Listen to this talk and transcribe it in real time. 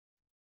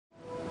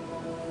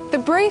The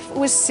brief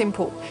was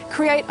simple: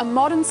 create a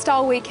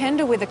modern-style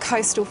weekender with a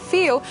coastal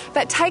feel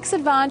that takes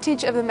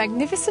advantage of the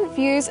magnificent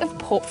views of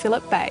Port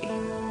Phillip Bay.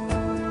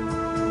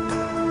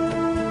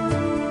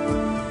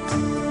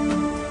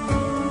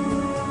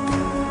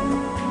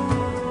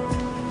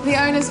 The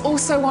owners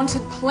also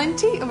wanted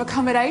plenty of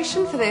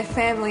accommodation for their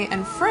family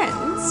and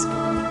friends,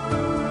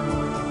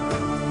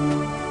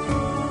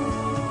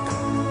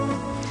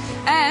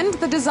 and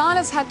the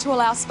designers had to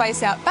allow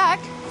space out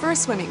back for a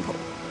swimming pool.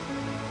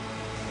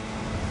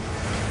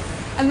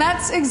 And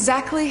that's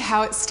exactly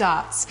how it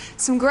starts.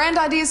 Some grand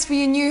ideas for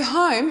your new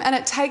home, and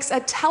it takes a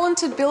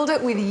talented builder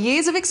with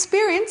years of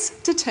experience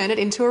to turn it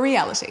into a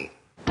reality.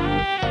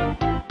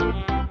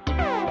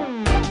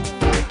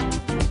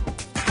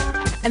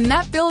 And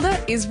that builder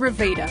is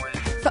RAVIDA.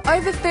 For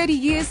over 30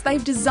 years,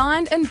 they've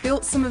designed and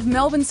built some of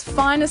Melbourne's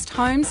finest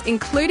homes,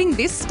 including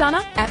this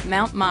stunner at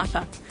Mount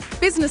Martha.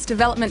 Business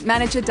Development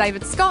Manager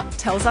David Scott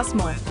tells us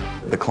more.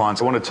 The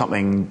clients wanted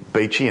something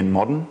beachy and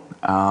modern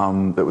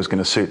that was going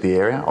to suit the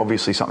area.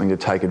 Obviously something to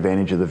take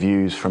advantage of the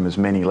views from as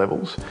many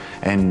levels,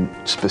 and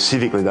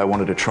specifically they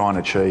wanted to try and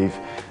achieve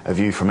a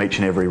view from each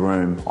and every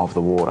room of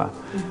the water.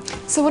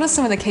 So what are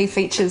some of the key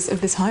features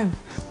of this home?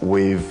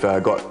 We've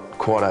got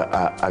quite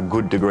a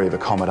good degree of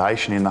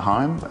accommodation in the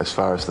home, as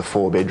far as the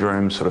 4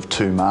 bedrooms, sort of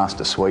 2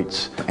 master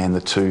suites and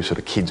the 2 sort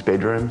of kids'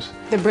 bedrooms.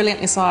 They're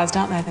brilliantly sized,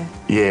 aren't they?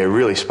 Yeah,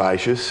 really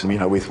spacious, you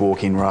know, with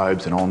walk-in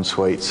robes and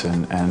en-suites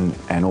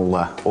and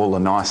all the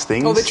nice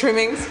things. All the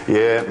trimmings.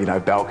 Yeah, you know,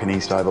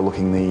 balconies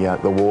overlooking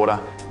the water.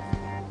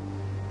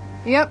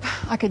 Yep,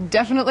 I could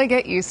definitely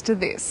get used to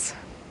this.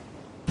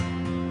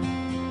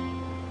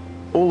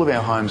 All of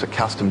our homes are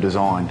custom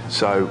designed,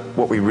 so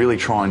what we really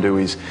try and do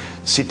is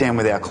sit down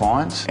with our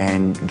clients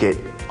and get,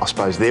 I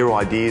suppose, their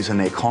ideas and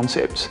their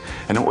concepts,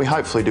 and what we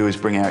hopefully do is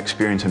bring our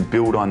experience and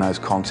build on those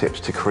concepts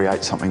to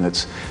create something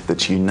that's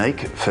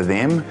unique for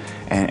them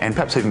and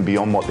perhaps even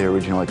beyond what their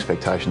original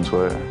expectations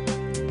were.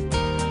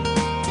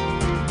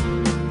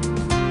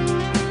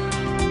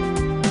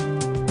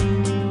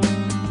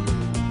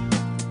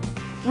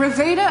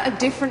 RAVIDA are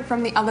different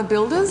from the other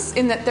builders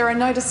in that there are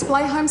no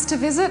display homes to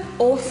visit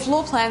or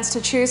floor plans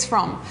to choose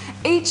from.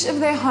 Each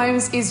of their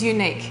homes is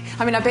unique.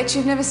 I mean, I bet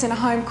you've never seen a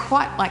home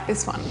quite like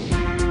this one.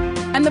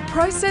 And the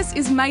process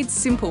is made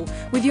simple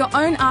with your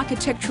own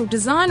architectural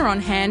designer on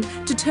hand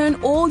to turn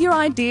all your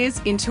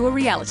ideas into a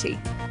reality.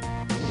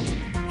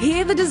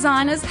 Here the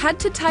designers had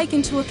to take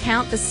into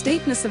account the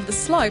steepness of the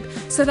slope,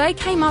 so they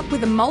came up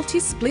with a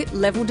multi-split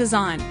level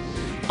design.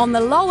 On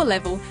the lower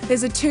level,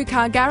 there's a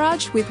 2-car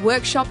garage with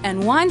workshop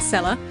and wine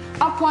cellar.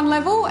 Up 1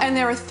 level and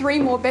there are 3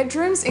 more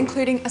bedrooms,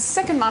 including a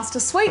 2nd master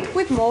suite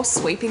with more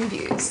sweeping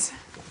views.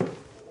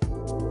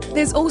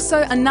 There's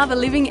also another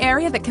living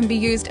area that can be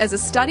used as a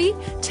study,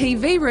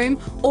 TV room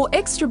or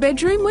extra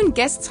bedroom when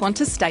guests want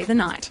to stay the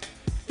night.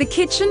 The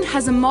kitchen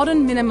has a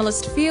modern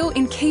minimalist feel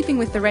in keeping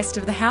with the rest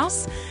of the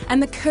house,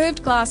 and the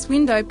curved glass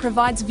window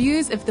provides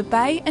views of the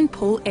bay and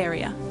pool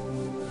area.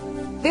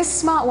 This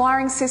smart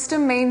wiring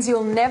system means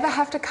you'll never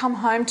have to come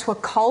home to a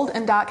cold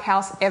and dark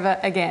house ever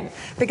again,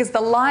 because the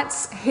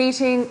lights,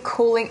 heating,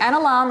 cooling and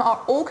alarm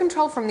are all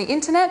controlled from the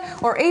internet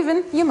or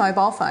even your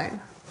mobile phone.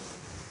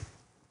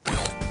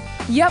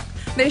 Yep,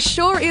 there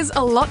sure is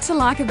a lot to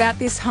like about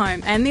this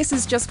home, and this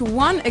is just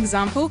one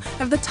example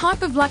of the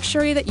type of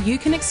luxury that you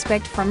can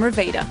expect from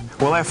RAVIDA.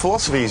 Well, our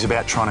philosophy is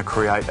about trying to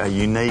create a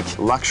unique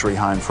luxury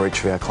home for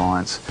each of our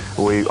clients.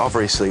 We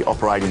obviously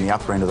operate in the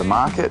upper end of the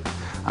market,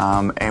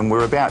 and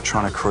we're about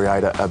trying to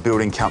create a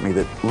building company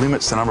that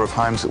limits the number of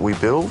homes that we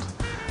build,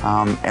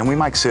 and we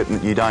make certain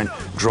that you don't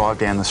drive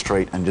down the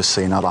street and just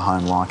see another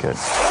home like it.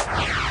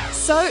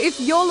 So if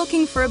you're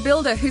looking for a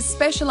builder who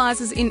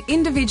specialises in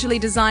individually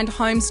designed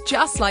homes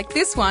just like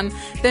this one,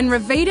 then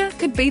RAVIDA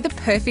could be the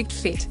perfect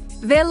fit.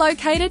 They're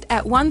located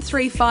at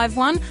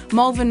 1351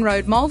 Malvern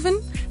Road, Malvern.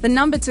 The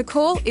number to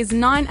call is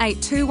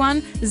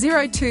 9821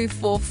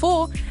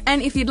 0244,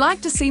 and if you'd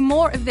like to see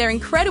more of their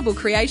incredible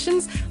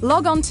creations,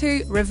 log on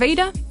to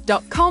ravida.com.au.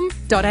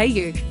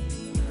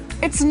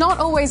 It's not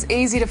always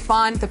easy to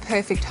find the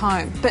perfect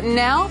home, but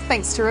now,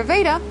 thanks to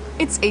RAVIDA,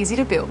 it's easy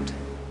to build.